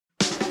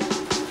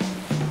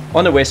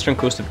On the western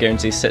coast of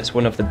Guernsey sits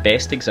one of the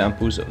best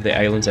examples of the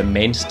island's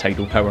immense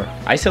tidal power.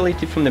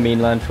 Isolated from the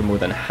mainland for more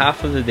than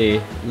half of the day,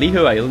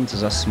 Lihou Island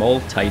is a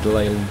small tidal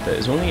island that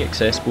is only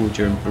accessible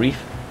during brief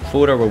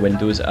 4-hour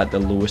windows at the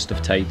lowest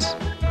of tides.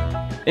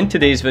 In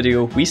today's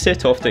video, we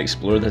set off to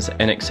explore this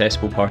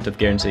inaccessible part of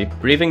Guernsey,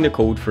 braving the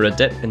cold for a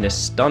dip in the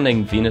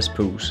stunning Venus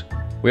pools.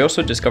 We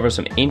also discover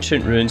some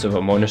ancient ruins of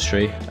a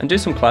monastery and do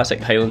some classic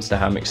Highlands to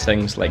hammocks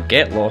things like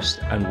get lost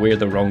and wear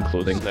the wrong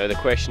clothing. Now the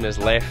question is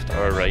left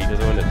or right, you're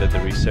the one that did the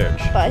research.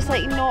 But it's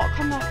like not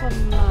coming up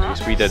on maps.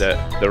 Because we did it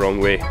the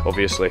wrong way,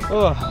 obviously.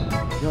 Oh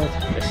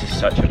god, this is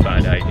such a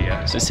bad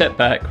idea. So sit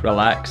back,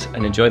 relax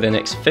and enjoy the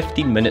next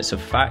 15 minutes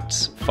of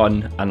facts,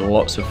 fun and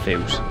lots of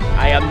fails.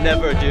 I am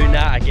never doing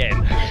that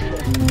again.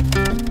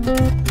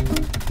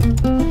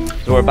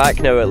 So we're back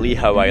now at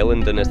Lihou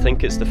Island and I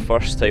think it's the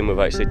first time we've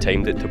actually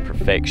timed it to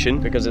perfection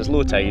because it's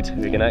low tide,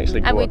 we can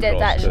actually go and we across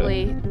did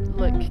actually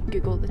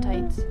Google the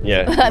tides.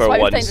 Yeah, so that's for why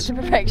once. we timed it to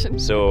perfection.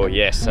 So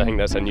yes, I think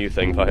that's a new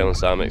thing for Highlands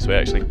to hammocks, we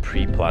actually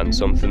pre-planned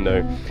something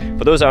now.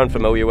 For those who aren't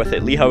familiar with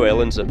it, Lihou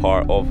Island's a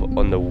part of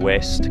on the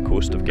west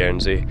coast of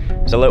Guernsey.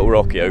 It's a little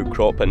rocky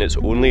outcrop and it's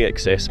only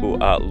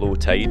accessible at low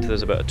tide.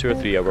 There's about a 2 or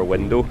 3 hour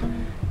window.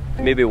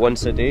 Maybe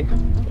once a day,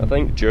 I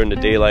think, during the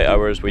daylight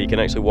hours where you can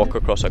actually walk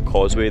across a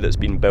causeway that's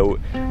been built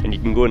and you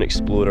can go and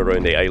explore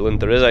around the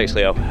island. There is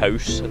actually a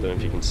house, I don't know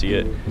if you can see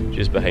it,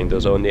 just behind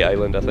us on the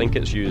island. I think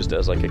it's used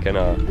as like a kind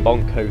of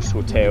bunkhouse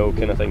hotel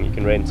kind of thing, you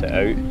can rent it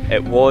out.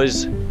 It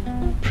was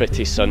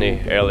pretty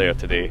sunny earlier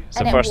today. It's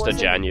the 1st of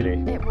January.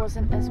 It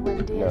wasn't as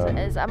windy as it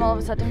is. I'm all of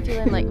a sudden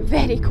feeling like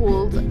very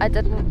cold. I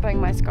didn't bring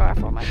my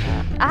scarf or my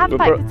hat. I have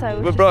packed the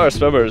towels. We brought our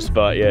swimmers,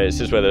 but yeah, it's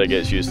just whether it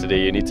gets used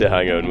today. You need to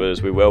hang on with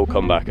us. We will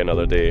come back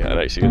another day and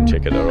actually go and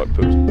check out the rock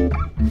pools.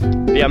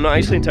 But yeah, I'm not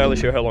actually entirely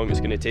sure how long it's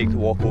going to take to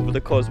walk over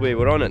the causeway.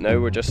 We're on it now,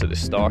 we're just at the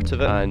start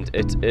of it, and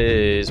it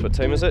is, what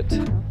time is it?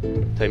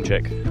 Time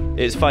check.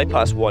 It's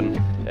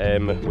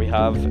 1:05. We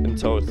have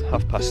until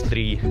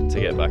 3:30 to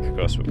get back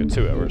across. We've got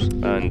 2 hours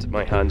and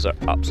my hands are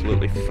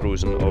absolutely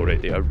frozen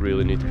already. I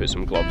really need to put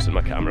some gloves in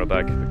my camera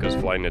bag because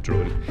flying a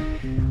drone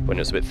when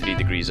it's about 3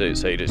 degrees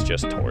outside is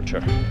just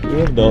torture. We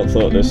have not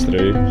thought this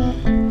through.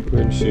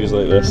 Wearing shoes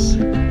like this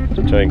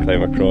to try and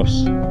climb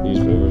across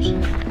these rivers.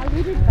 I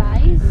would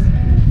advise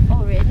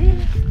already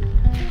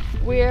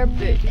wear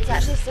boots. It's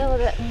actually still a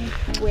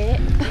bit wet.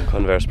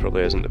 Converse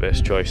probably isn't the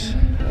best choice,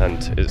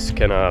 and it's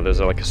kind of,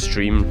 there's like a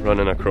stream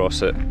running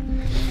across it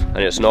and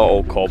it's not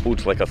all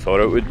cobbled like I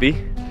thought it would be.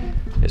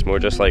 It's more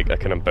just like a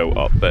kind of built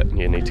up bit and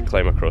you need to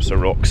climb across the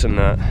rocks and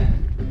that.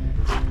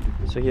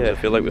 So yeah, I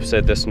feel like we've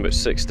said this in about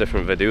 6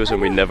 different videos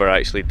and we never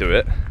actually do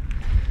it.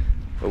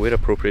 But wear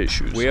appropriate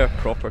shoes. Wear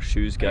proper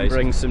shoes, guys.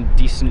 Bring some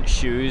decent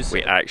shoes.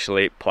 We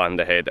actually planned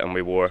ahead and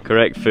we wore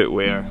correct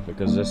footwear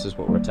because this is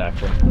what we're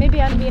tackling. Maybe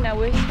I'm being a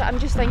wuss, but I'm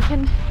just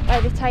thinking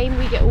by the time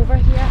we get over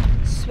here,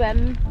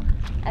 swim,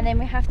 and then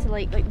we have to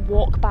like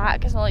walk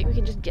back. It's not like we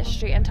can just get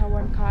straight into a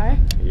warm car.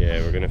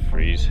 Yeah, we're gonna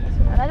freeze.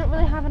 And I don't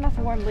really have enough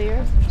warm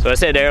layers. So I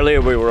said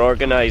earlier we were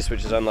organised,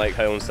 which is unlike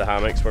Highlands to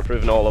hammocks. We're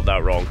proving all of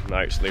that wrong.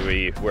 Actually,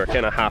 we were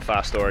kind of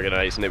half-assed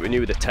organised in it. We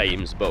knew the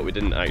times, but we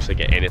didn't actually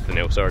get anything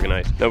else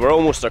organised. Now we're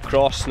almost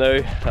across now.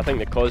 I think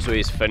the causeway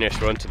is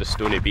finished. We're onto the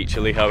stony beach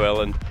of Lihou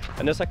Island.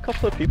 And there's a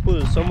couple of people,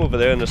 there's some over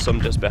there and there's some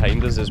just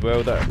behind us as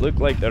well that look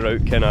like they're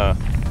out kind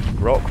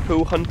of rock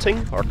pool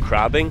hunting or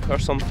crabbing or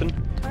something.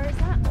 Or is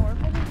that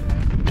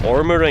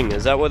Ormering,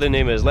 is that what the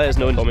name is? Let us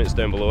know in the comments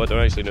down below. I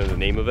don't actually know the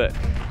name of it,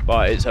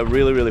 but it's a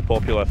really, really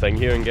popular thing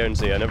here in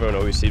Guernsey and everyone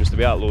always seems to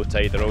be at low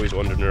tide. They're always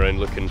wandering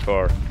around looking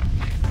for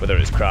whether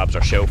it's crabs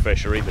or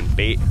shellfish or even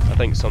bait. I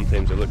think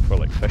sometimes they look for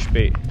like fish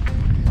bait.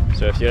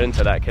 So if you're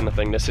into that kind of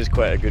thing, this is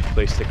quite a good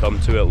place to come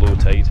to at low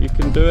tide. You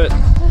can do it.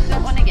 I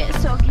don't want to get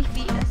soggy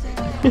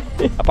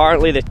feet.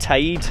 Apparently the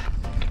tide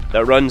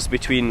that runs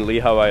between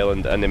Lihou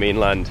Island and the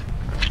mainland,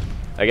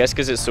 I guess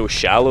because it's so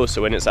shallow,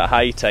 so when it's at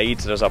high tide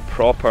there's a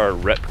proper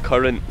rip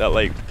current that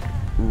like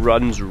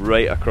runs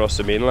right across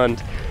the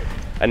mainland,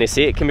 and they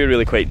say it can be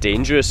really quite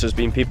dangerous. There's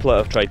been people that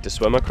have tried to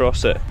swim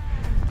across it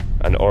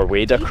and or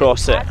wade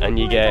across it and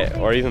you get,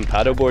 or even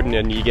paddleboarding,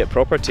 and you get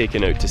proper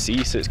taken out to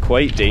sea, so it's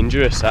quite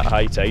dangerous at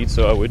high tide,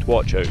 so I would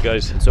watch out,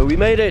 guys. So we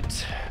made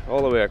it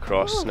all the way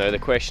across. Now the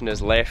question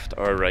is left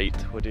or right,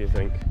 what do you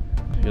think?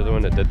 You're the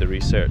one that did the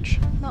research.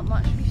 Not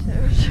much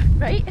research,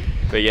 right?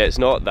 But yeah, it's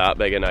not that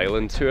big an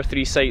island. 2 or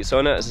 3 sites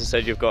on it. As I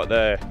said, you've got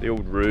the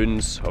old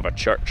ruins of a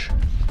church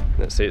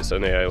that sits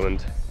on the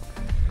island.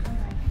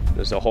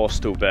 There's a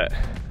hostel bit,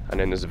 and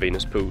then there's a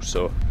Venus pool,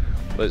 so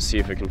let's see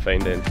if we can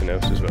find anything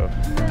else as well.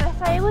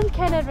 This island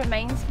kind of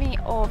reminds me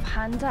of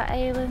Handa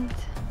Island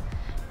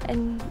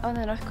on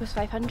the North Coast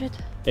 500.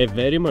 It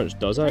very much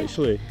does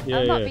actually. Yeah,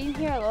 I've not been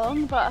here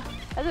long, but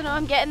I don't know,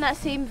 I'm getting that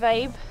same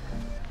vibe.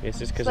 It's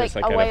just because it's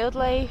like a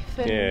wildlife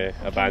and yeah,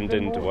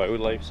 abandoned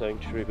wildlife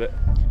sanctuary bit.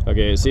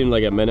 Okay, it seemed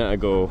like a minute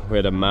ago we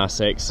had a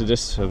mass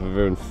exodus of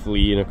everyone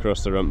fleeing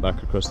across the ramp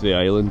back across the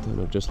island, and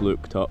I've just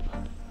looked up.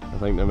 I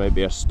think there might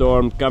be a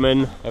storm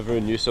coming.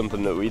 Everyone knew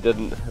something that we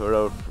didn't. We're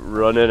all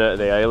running out of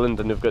the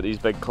island and they've got these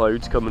big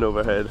clouds coming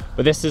overhead.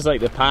 But this is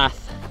like the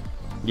path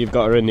you've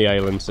got around the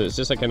island, so it's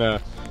just a kind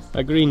of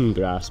a green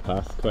grass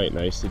path, quite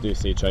nice. They do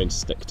say try and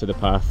stick to the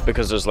path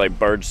because there's like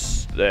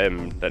birds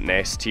that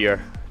nest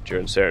here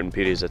during certain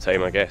periods of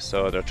time, I guess,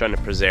 so they're trying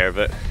to preserve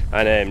it.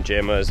 And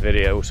Gemma has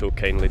very also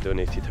kindly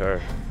donated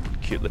her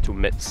cute little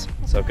mitts,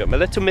 so I've got my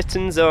little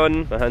mittens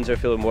on, my hands are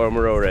feeling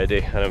warmer already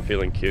and I'm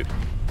feeling cute.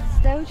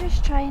 Still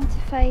just trying to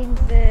find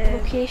the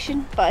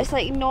location, but it's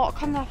like not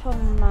coming up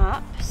on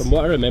maps. From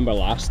what I remember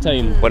last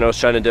time, when I was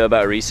trying to do a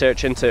bit of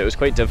research into it, it was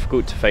quite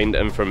difficult to find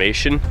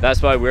information.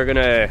 That's why we're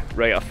gonna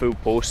write a full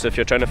post. If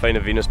you're trying to find the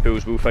Venus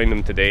pools, we'll find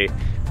them today,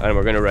 and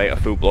we're gonna write a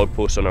full blog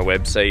post on our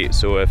website.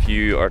 So if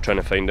you are trying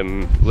to find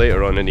them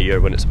later on in the year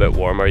when it's a bit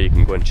warmer, you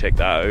can go and check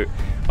that out.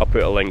 I'll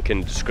put a link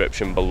in the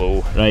description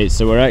below. Right,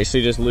 so we're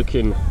actually just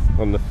looking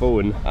on the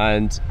phone,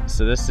 and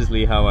so this is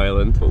Lihou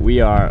Island, but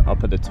we are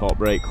up at the top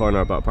right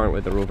corner, but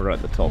apparently they're over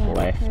at the top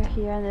left. They're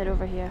here and they're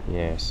over here.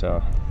 Yeah,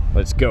 so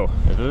let's go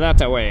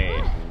that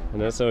way.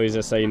 And that's always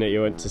a sign that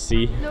you want to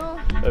see. No.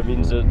 That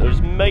means that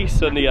there's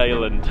mice on the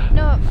island.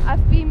 No,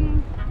 I've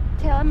been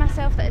telling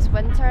myself that it's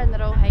winter and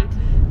they're all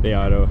hiding. They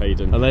are all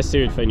hiding. Unless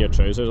you would find your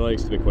trousers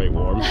legs to be quite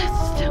warm.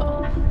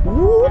 Stop.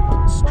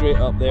 Whoop, straight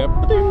up there.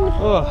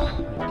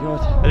 Oh my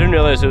god. I didn't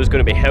realise there was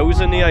going to be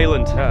hills on the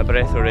island. Out of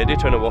breath already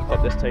trying to walk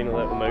up this tiny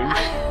little mound.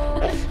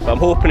 But I'm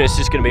hoping it's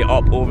just going to be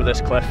up over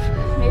this cliff.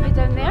 Maybe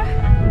down there?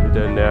 Maybe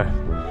down there.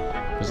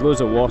 There's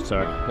loads of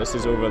water. This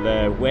is over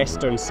the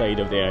western side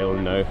of the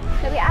island now.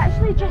 So we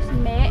actually just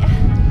met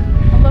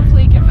a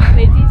lovely group of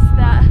ladies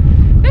that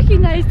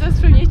recognised us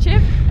from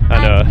YouTube.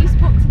 I know. And we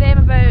spoke to them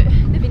about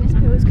the Venus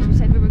pools because we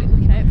said we were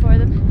looking out for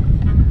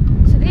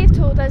them. So they've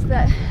told us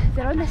that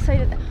they're on this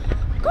side of the...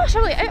 Gosh,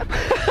 I'm like out.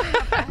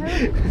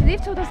 So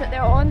they've told us that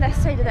they're on this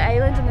side of the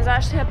island and there's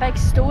actually a big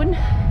stone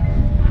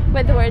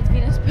with the words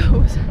Venus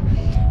pools.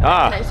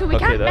 Ah, so we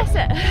can't miss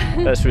it.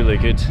 That's really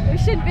good. We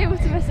shouldn't be able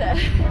to miss it.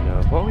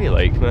 No, what were you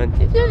like, man?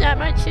 It's not that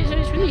much,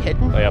 it's really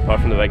hidden. Oh yeah,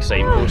 apart from the big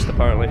signpost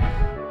apparently.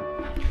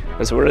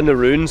 And so we're in the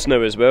ruins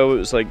now as well. It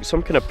was like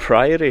some kind of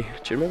priory.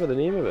 Do you remember the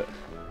name of it?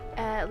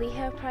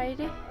 Lihou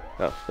Priory.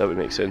 Oh, that would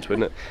make sense,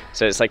 wouldn't it?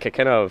 So it's like a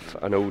kind of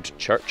an old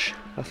church,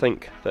 I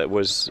think, that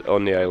was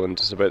on the island.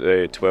 It's about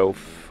the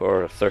 12th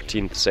or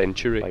 13th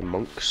century by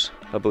monks,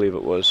 I believe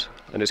it was.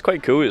 And it's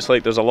quite cool. It's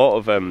like there's a lot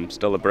of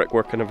still the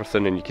brickwork and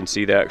everything, and you can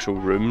see the actual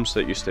rooms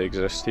that used to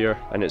exist here.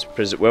 And it's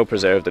well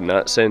preserved in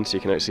that sense.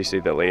 You can actually see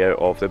the layout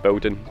of the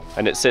building.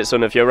 And it sits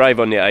on, if you arrive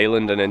on the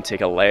island and then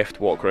take a left,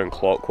 walk around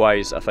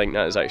clockwise, I think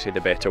that is actually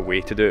the better way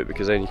to do it,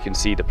 because then you can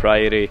see the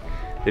priory,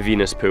 the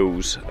Venus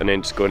pools, and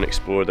then just go and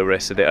explore the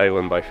rest of the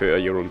island by foot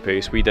at your own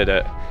pace. We did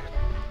it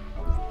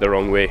the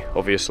wrong way,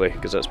 obviously,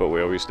 because that's what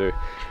we always do.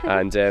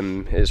 And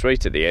it's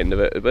right at the end of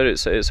it, but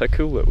it's a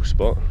cool little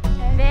spot.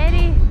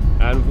 Very.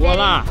 And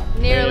voila!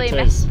 Nearly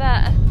missed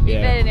that. We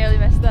Yeah. very nearly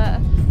missed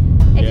that.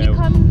 If you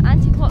come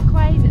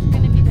anti-clockwise, it's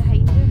going to be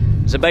behind you.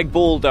 There's a big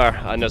boulder,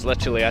 and there's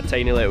literally a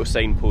tiny little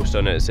signpost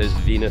on it. It says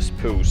Venus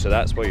Pool, so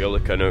that's what you're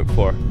looking out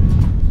for.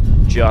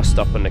 Just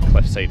up on the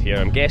cliffside here.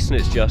 I'm guessing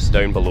it's just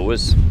down below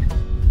us.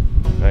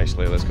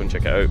 Actually, let's go and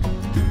check it out.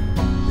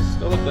 It's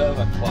still a bit of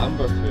a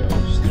clamber to be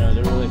honest. I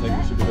don't really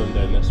think we should be going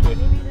down this way.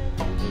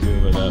 Maybe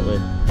over that way.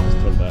 Let's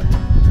turn back.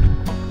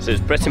 So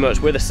it's pretty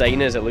much where the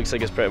sign is, it looks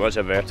like it's pretty much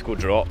a vertical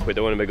drop. We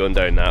don't want to be going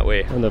down that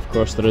way. And of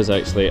course there is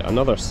actually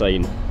another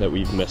sign that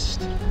we've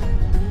missed,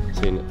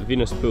 saying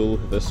Venus Pool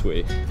this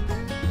way.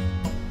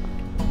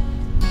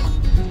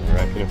 I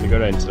reckon if we go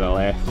around to the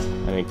left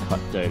and then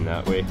cut down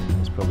that way,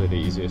 it's probably the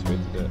easiest way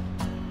to do it.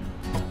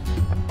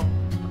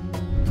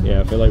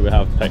 Yeah, I feel like we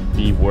have picked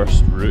the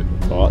worst route,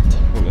 but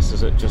and this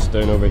is it, just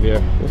down over here.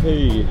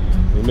 Hey,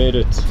 we made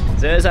it.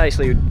 So it is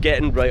actually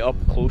getting right up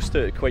close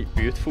to it, quite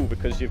beautiful,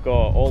 because you've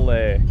got all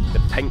the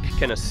pink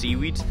kind of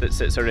seaweed that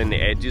sits around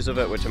the edges of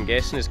it, which I'm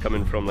guessing is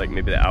coming from like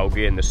maybe the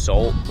algae and the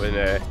salt when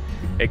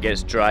it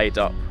gets dried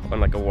up on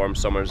like a warm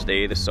summer's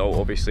day. The salt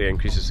obviously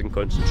increases in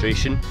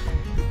concentration.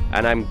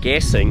 And I'm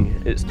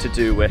guessing it's to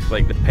do with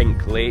like the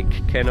pink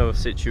lake kind of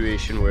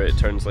situation where it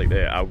turns like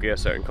the algae a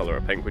certain colour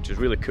of pink, which is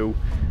really cool.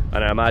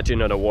 And I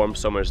imagine on a warm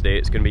summer's day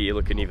it's going to be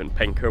looking even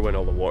pinker when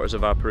all the water's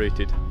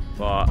evaporated.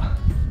 But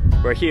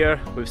we're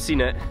here, we've seen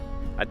it.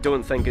 I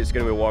don't think it's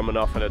going to be warm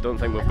enough, and I don't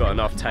think we've got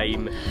enough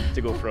time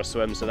to go for a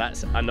swim, so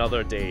that's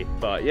another day.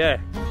 But yeah,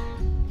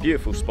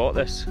 beautiful spot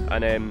this.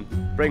 And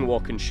bring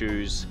walking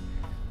shoes,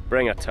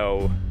 bring a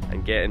towel,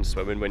 and get in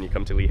swimming when you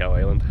come to Lihou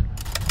Island.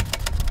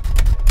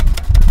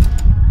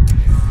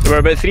 So we're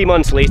about 3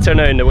 months later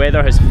now, and the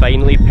weather has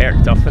finally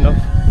perked up enough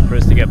for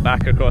us to get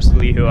back across the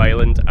Lihou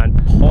Island and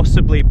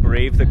possibly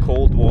brave the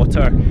cold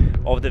water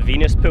of the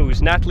Venus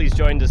pools. Natalie's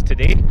joined us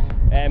today,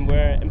 and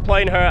we're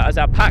employing her as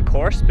a pack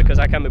horse because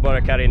I can't be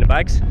bothered carrying the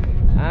bags.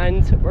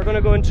 And we're going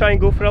to go and try and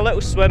go for a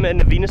little swim in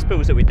the Venus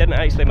pools that we didn't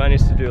actually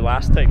manage to do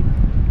last time.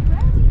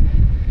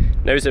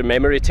 Now's a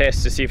memory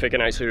test to see if I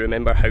can actually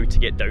remember how to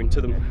get down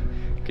to them.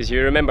 Because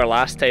you remember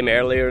last time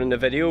earlier in the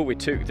video we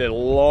took the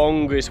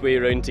longest way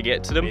around to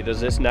get to them. There's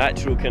this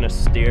natural kind of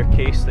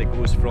staircase that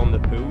goes from the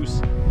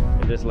pools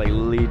and just like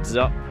leads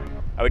up.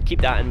 I would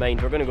keep that in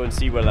mind. We're going to go and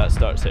see where that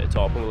starts at the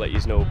top and we'll let you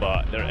know,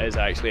 but there is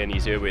actually an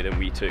easier way than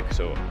we took,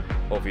 so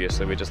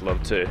obviously we just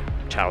love to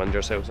challenge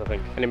ourselves, I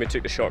think. And then we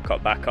took the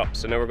shortcut back up,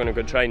 so now we're going to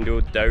go try and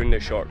go down the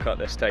shortcut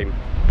this time.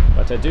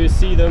 But I do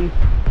see them.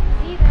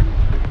 See them?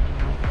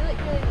 They look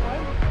really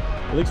warm.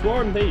 It looks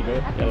warm, there you go.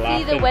 I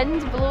can see the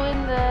wind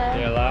blowing the,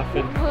 You're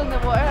laughing. blowing the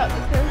water up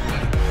the pool.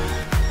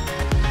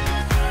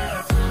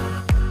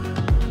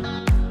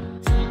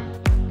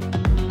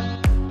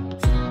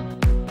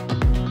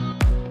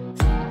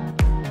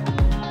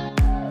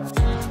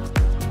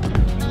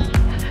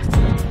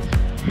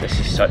 This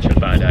is such a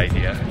bad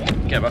idea.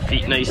 Get my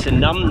feet nice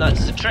and numb,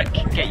 that's the trick.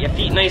 Get your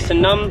feet nice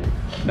and numb,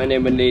 and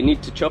then when they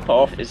need to chop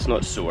off, it's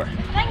not sore. The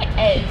thing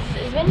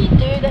is when you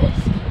do this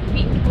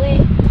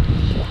weekly,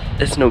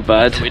 it's no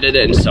bad. We did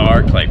it in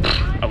Sark like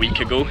a week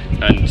ago,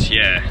 and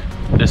yeah,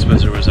 this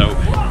was the result.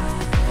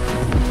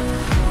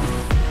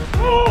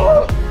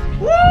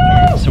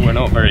 So we're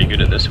not very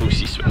good at this whole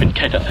sea swimming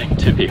kind of thing,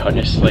 to be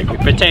honest. Like, we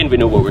pretend we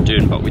know what we're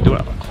doing, but we don't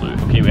have a clue.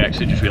 Okay, we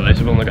actually just realised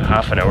we've only got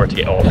half an hour to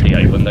get off the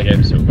island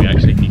again, so we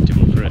actually need to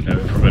go for it now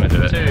if we're going to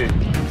do it. 2,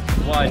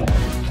 1.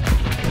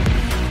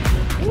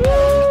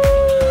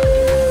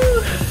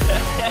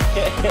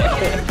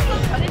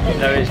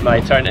 Now it's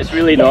my turn. It's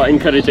really not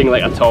encouraging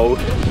like at all.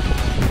 3,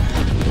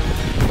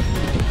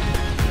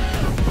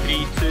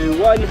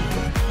 2, 1.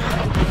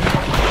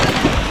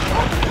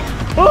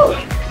 Oh!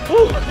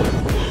 Oh!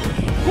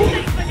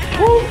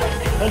 Oh!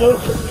 Hello!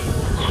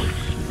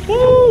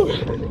 Oh!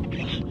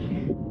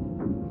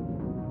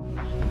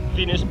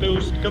 Venus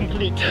boost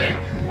complete.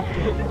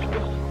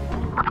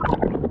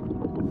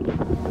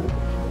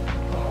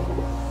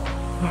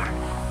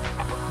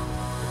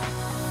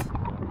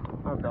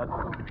 I'm done.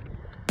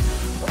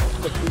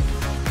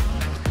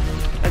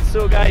 And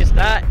so guys,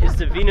 that is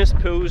the Venus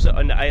pools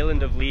on the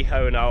island of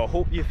Lihou, and I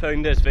hope you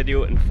found this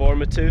video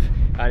informative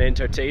and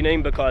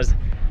entertaining, because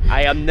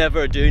I am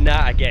never doing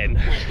that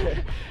again.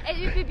 It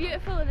would be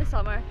beautiful in the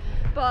summer,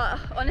 but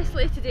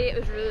honestly today it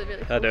was really,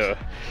 really cool. I know.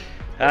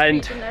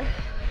 And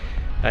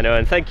I know,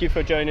 and thank you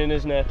for joining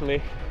us,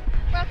 Natalie.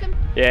 Welcome.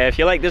 Yeah, if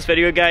you like this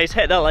video guys,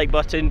 hit that like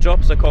button, drop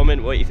us a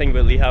comment what you think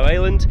about Lihou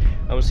Island,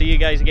 and we'll see you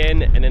guys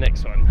again in the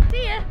next one.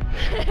 See ya!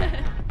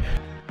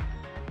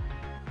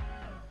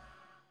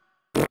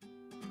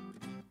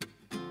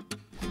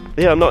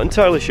 Yeah, I'm not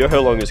entirely sure how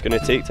long it's going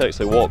to take to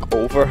actually walk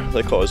over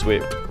the causeway.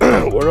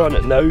 We're on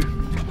it now.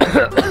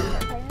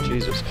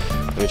 Jesus.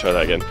 Let me try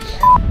that again.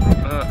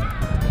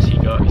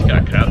 Seagull, he's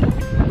got a crab.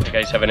 The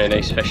guy's having a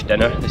nice fish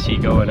dinner, the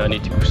seagull, and I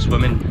need to go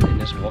swimming in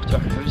this water.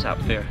 Who's up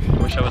there? I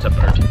wish I was a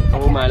bird.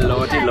 Oh my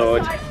lordy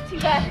lord.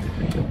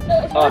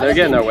 Oh, they're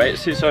getting their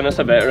wetsuits on, that's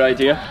a better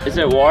idea. Is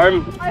it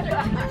warm?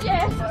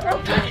 Yes.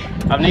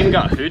 I haven't even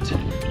got a hood,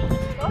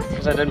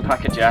 because I didn't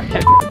pack a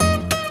jacket.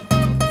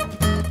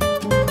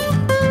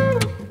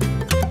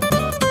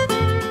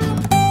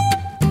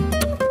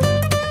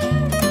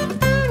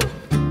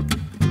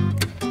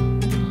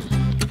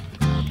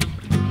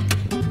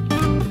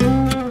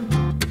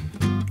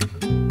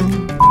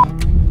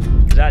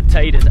 That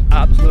tide is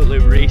absolutely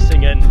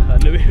racing in. I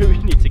know we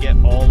need to get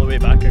all the way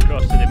back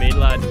across to the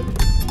mainland.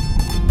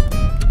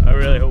 I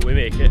really hope we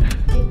make it.